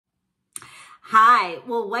Hi.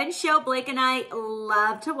 Well, one show Blake and I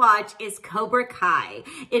love to watch is Cobra Kai.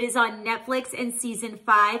 It is on Netflix and season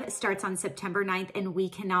 5 starts on September 9th and we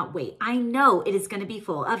cannot wait. I know it is going to be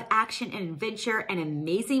full of action and adventure and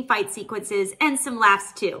amazing fight sequences and some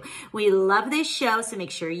laughs too. We love this show, so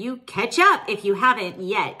make sure you catch up if you haven't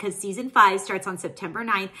yet because season 5 starts on September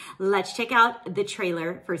 9th. Let's check out the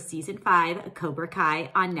trailer for season 5 Cobra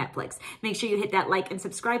Kai on Netflix. Make sure you hit that like and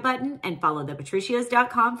subscribe button and follow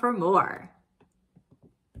thepatricios.com for more.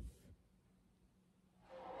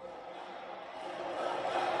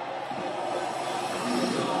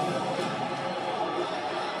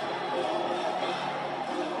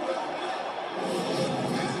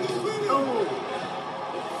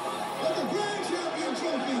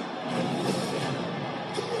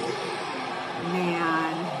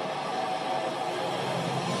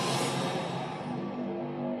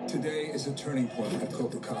 Today is a turning point at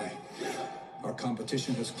Cobra Kai. Our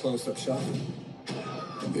competition has closed up shop.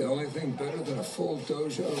 And the only thing better than a full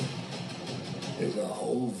dojo is a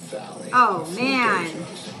whole valley. Oh, man.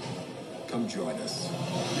 Dojos. Come join us.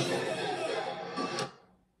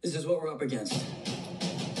 This is what we're up against.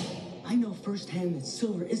 I know firsthand that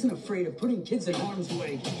Silver isn't afraid of putting kids in harm's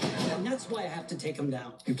way. And that's why I have to take him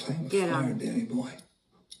down. You're playing with fire, Danny boy.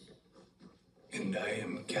 And I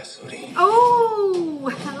am gasoline. Oh,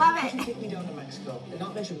 I love it. Take me down to Mexico and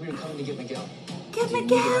not mention we were coming to get Miguel. Get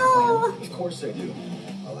Miguel. Of course I do.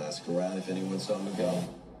 I'll ask around if anyone saw Miguel.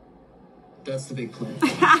 That's the big plan.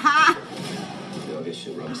 We all get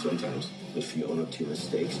shit wrong sometimes. But if you own up to your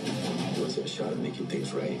mistakes, you always have a shot at making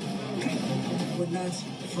things right. We're not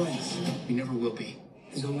friends. We never will be.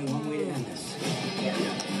 There's only one way to end this. We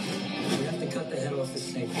have to cut the head off the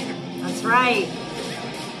snake. That's right.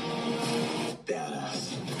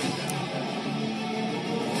 Badass.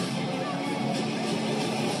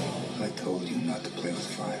 I told you not to play with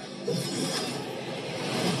fire.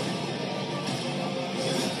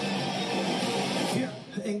 Yeah.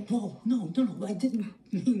 Hey, whoa, no. I didn't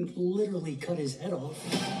mean literally cut his head off.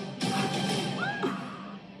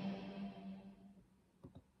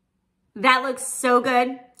 That looks so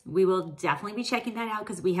good. We will definitely be checking that out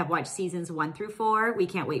because we have watched seasons 1 through 4. We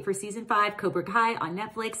can't wait for season 5, Cobra Kai on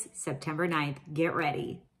Netflix, September 9th. Get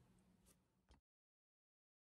ready.